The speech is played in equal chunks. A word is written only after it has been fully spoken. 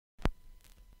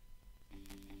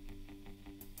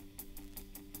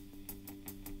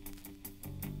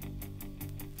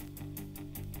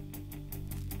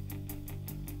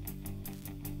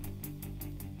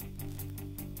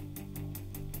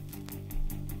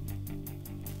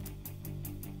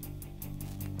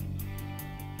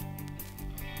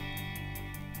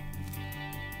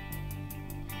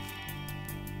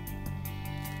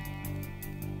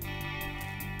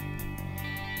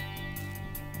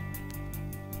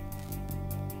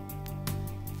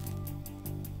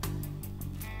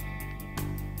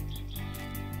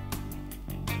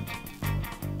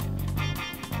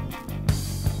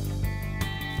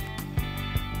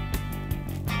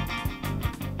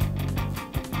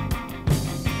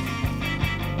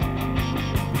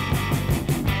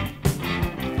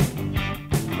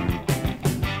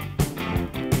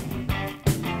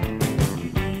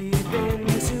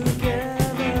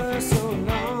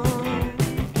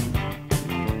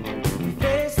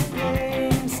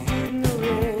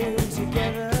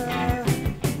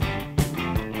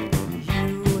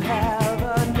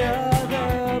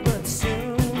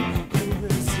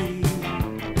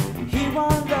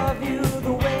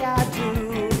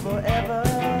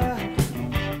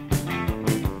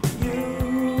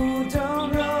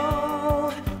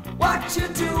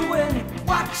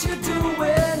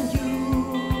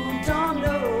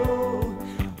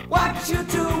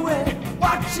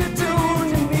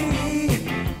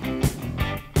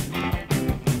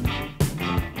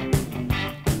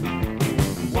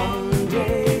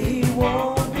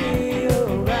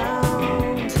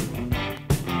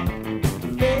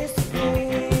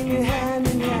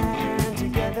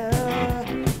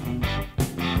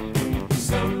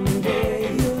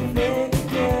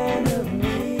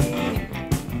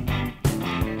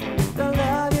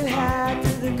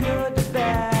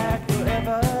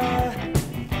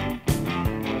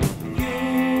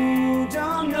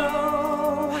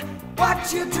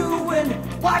what you doing,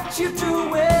 what you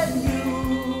doing,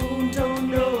 you don't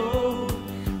know.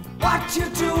 What you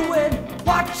doing,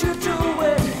 what you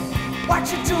doing,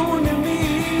 what you doing to me.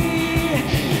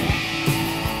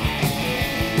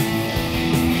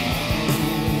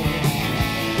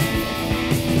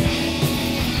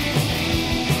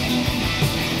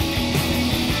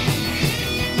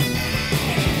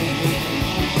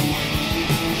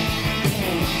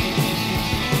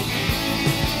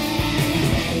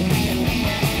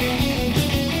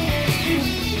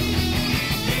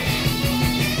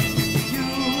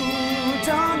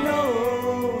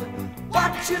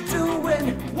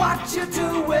 What you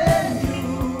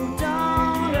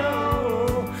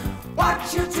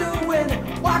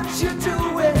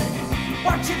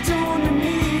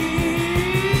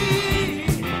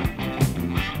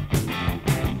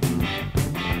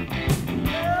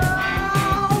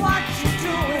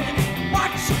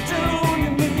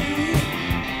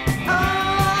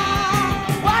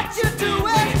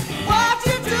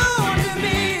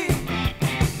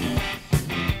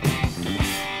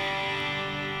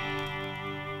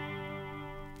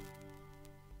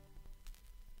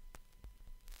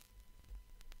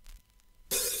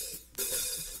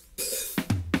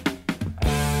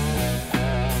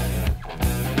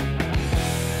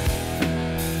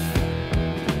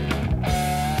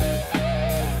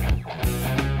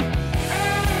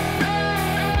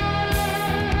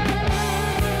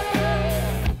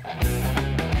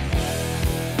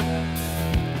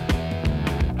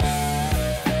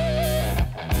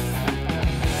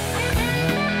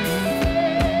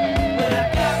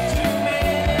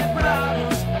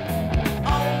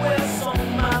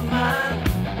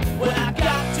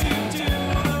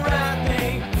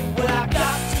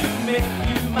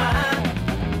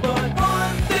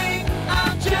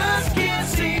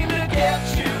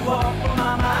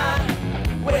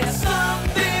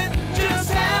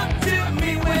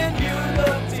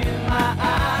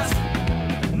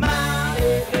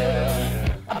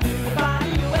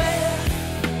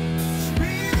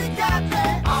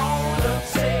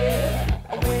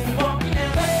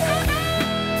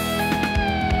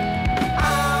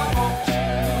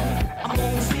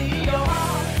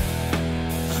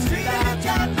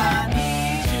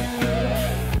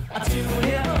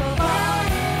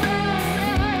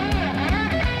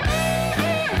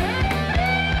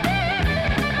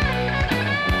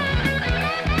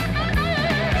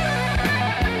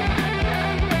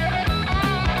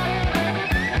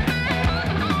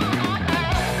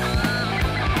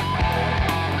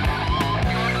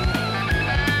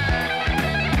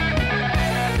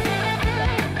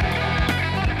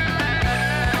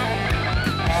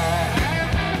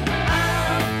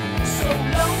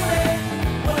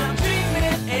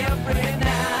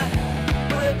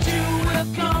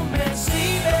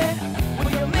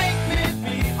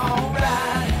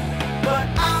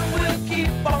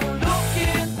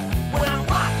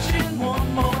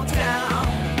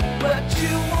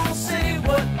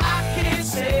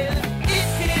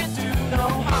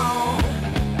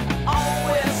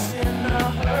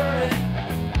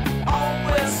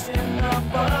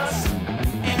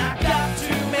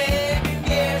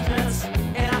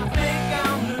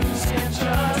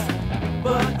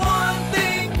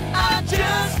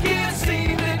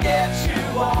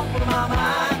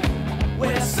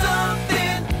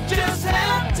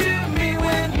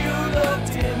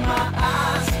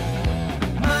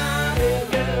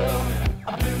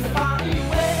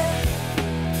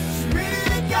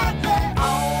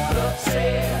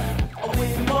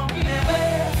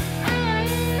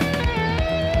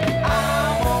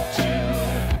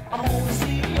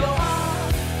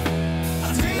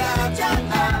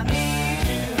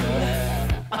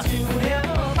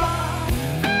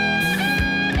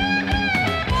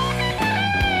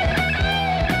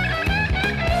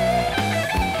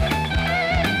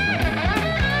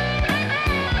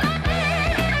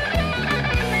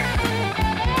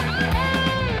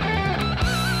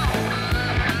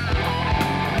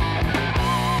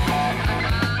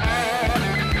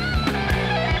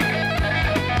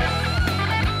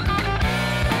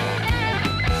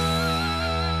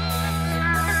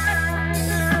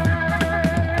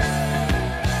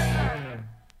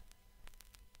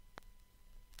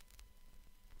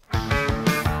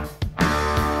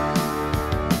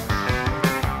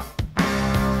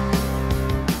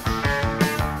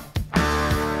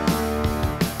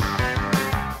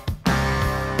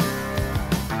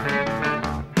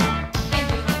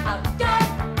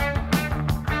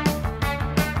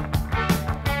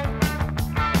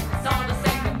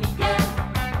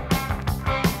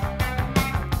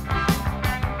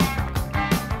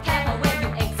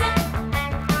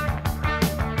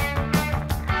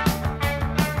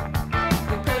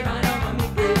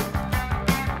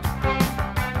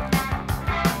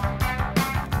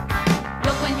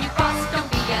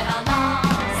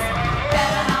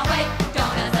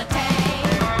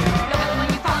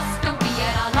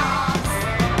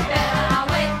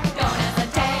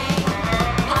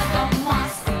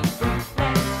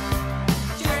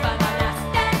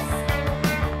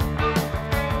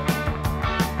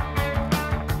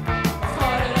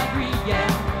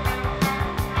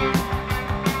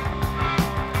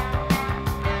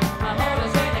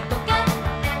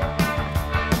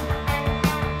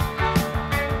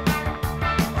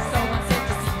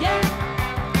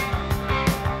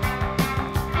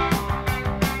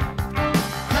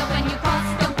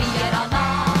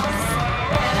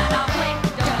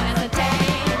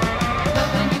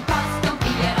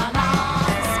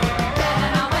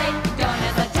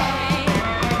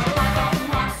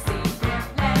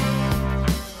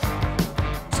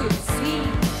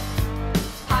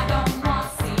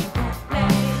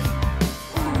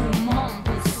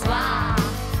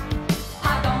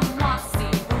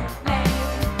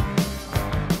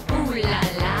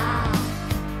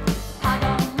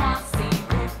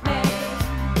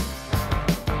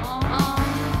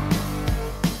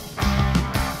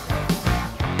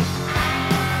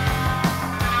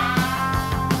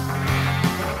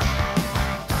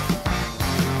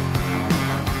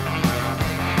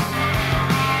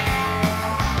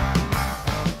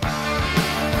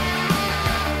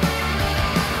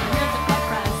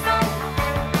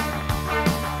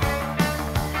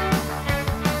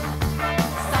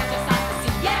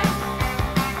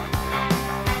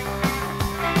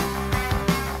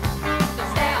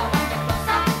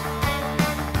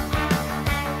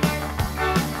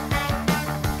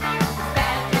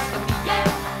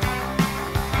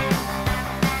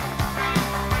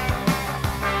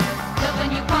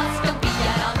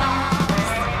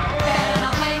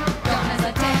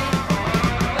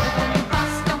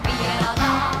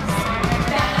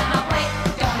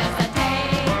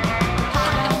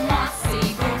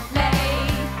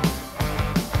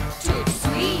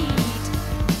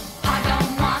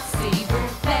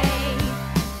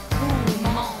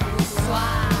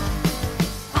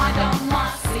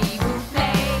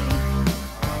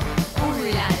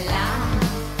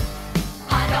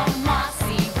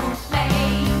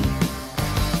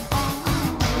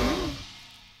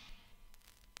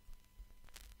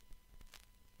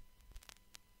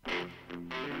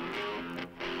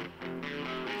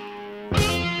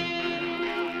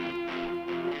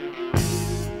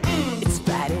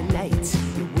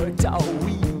worked all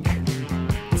week.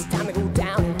 It's time to go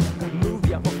down and move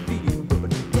your feet, but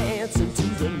dancing to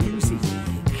the music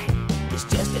is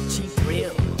just a cheap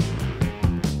thrill.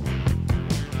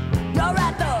 You're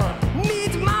at the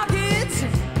meat market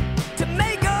to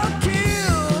make a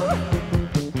kill.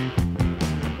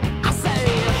 I say,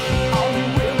 all you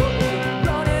women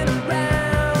running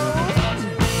around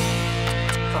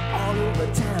all over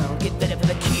town, get ready for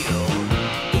the kill.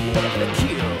 Get ready for the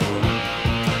kill.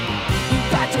 You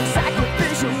got your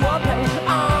sacrificial weapon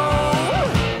on.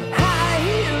 High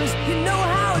heels, you know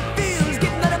how it feels.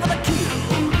 Get ready for the kill.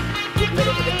 Get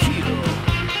ready for the kill.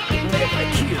 Get ready for the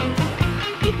kill.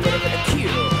 Get ready for the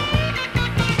kill.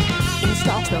 In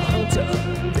stalks the hunter,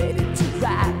 ready to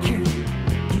rock.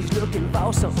 He's looking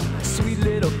for some sweet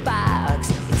little fox.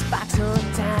 It's fox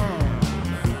hunt time.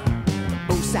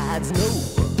 Both sides know.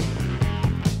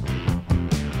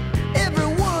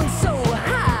 Everyone's so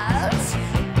hot,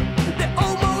 they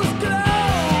almost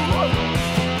glow.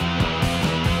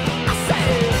 I say,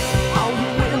 all you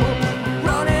women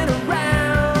running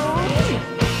around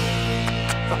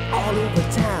all over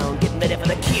town, getting ready for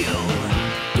the kill.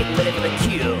 Getting ready for the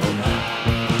kill.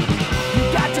 You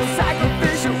got your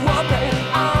sacrificial weapon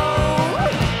on.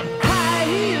 High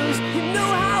heels, you know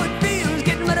how it feels.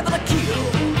 Getting ready for the kill.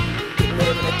 Getting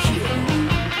ready for the kill.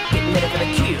 Getting ready for the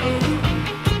kill.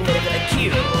 Getting ready for the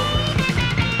kill.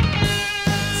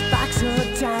 Sparks of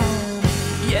time,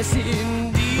 yes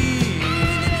indeed.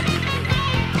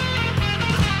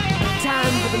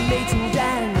 Time for the mating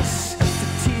dance to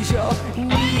tease your need.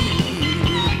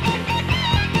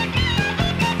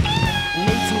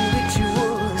 Mating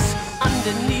rituals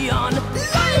under neon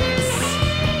lights.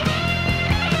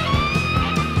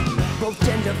 Both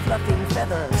gender fluffing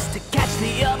feathers to catch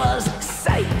the other's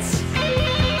sight.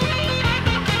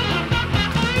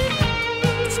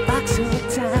 It's box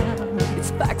of time.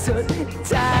 It's box of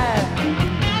time.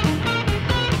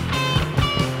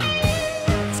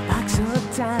 It's box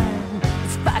of time.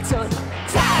 It's box of time.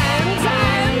 Time,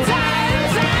 time, time,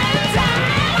 time.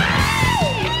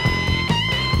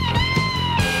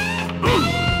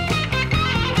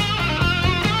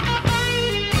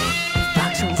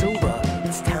 Box one's over.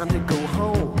 It's time to go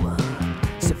home.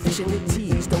 Sufficiently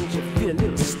teased, don't you feel a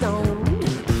little stoned?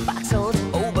 Box one's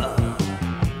over.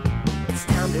 It's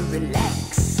time to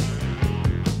relax.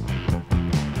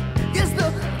 Yes,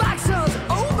 the box one's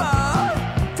over.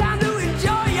 Time to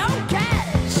enjoy your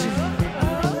cash.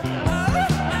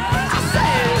 I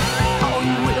say, all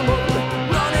you women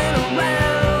running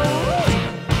around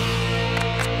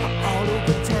all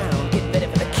over town, get ready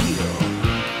for the kill.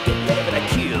 Get ready for the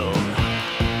kill.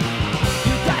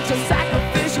 You got your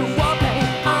sacrificial weapon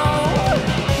on.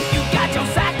 You got your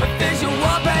sacrificial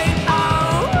weapon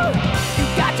on. You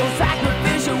got your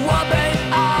sacrificial weapon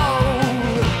on.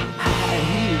 High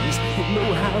heels, you know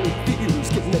how it feels.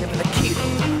 Get ready for the kill.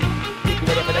 Get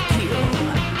ready for the kill.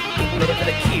 Get ready for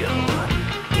the kill.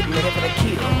 Get ready for the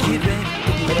kill. Get ready.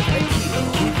 Get ready for the kill. Get ready. Get ready for the kill.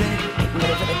 Get ready.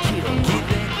 Get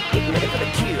ready for the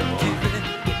kill. Get ready.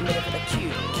 Get ready for the kill. Get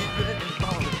ready for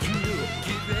the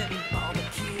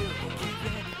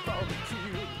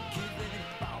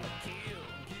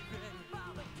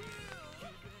kill.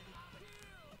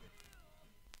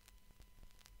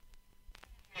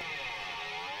 Get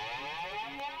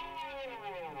ready for the kill. Get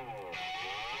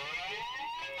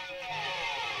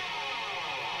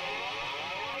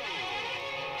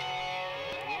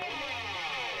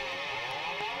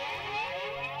ready for the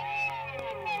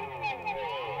kill. Get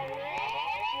ready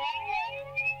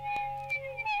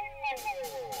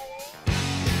for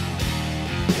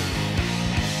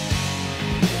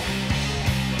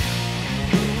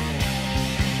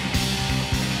the kill.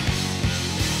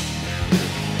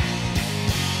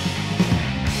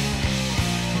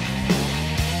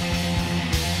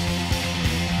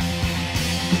 Get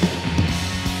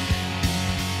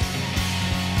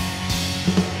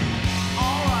ready for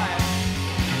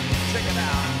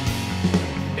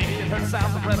the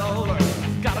South of Red Over,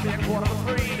 gotta be a quarter to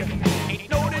 3. Ain't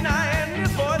no denying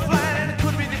this boy's flying, and it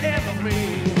could be the end of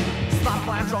me. Stop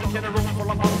flying drunk in a room full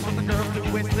of models with the girls too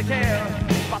wasted to care.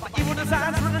 About the evil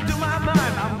designs running through my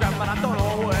mind, I'm grabbed but I don't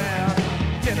know where.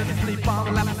 Tending to sleep on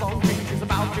the lap of some creatures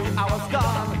about 2 hours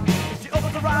gone. She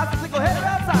opens her eyes to go head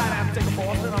outside and take a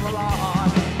portion on the lawn.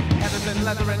 Heather's in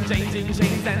leather and Jane's in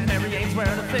chains and Mary ain't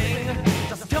wearing a thing.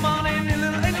 Just come on in, you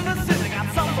little angel of sin,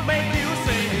 got something to make you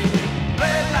sing.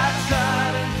 Red light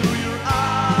shining through your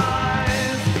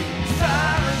eyes,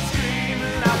 silent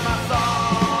screaming out my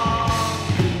song.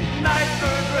 Night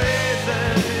bird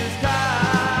raises the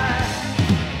sky,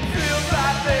 feels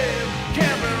like they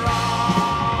can't be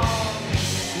wrong.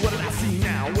 What did I see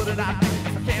now? What did I do?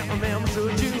 If I can't remember,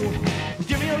 should you?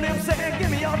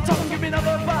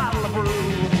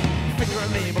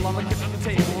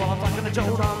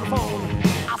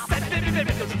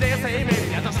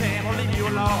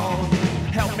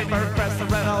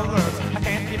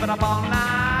 keep it up all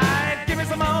night. Give me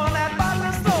some more of that bottle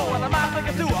of slow, and I might make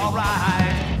it do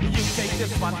alright. You take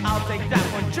this one, I'll take that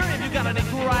one. Journey, if you got any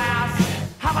grass,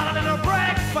 how about a little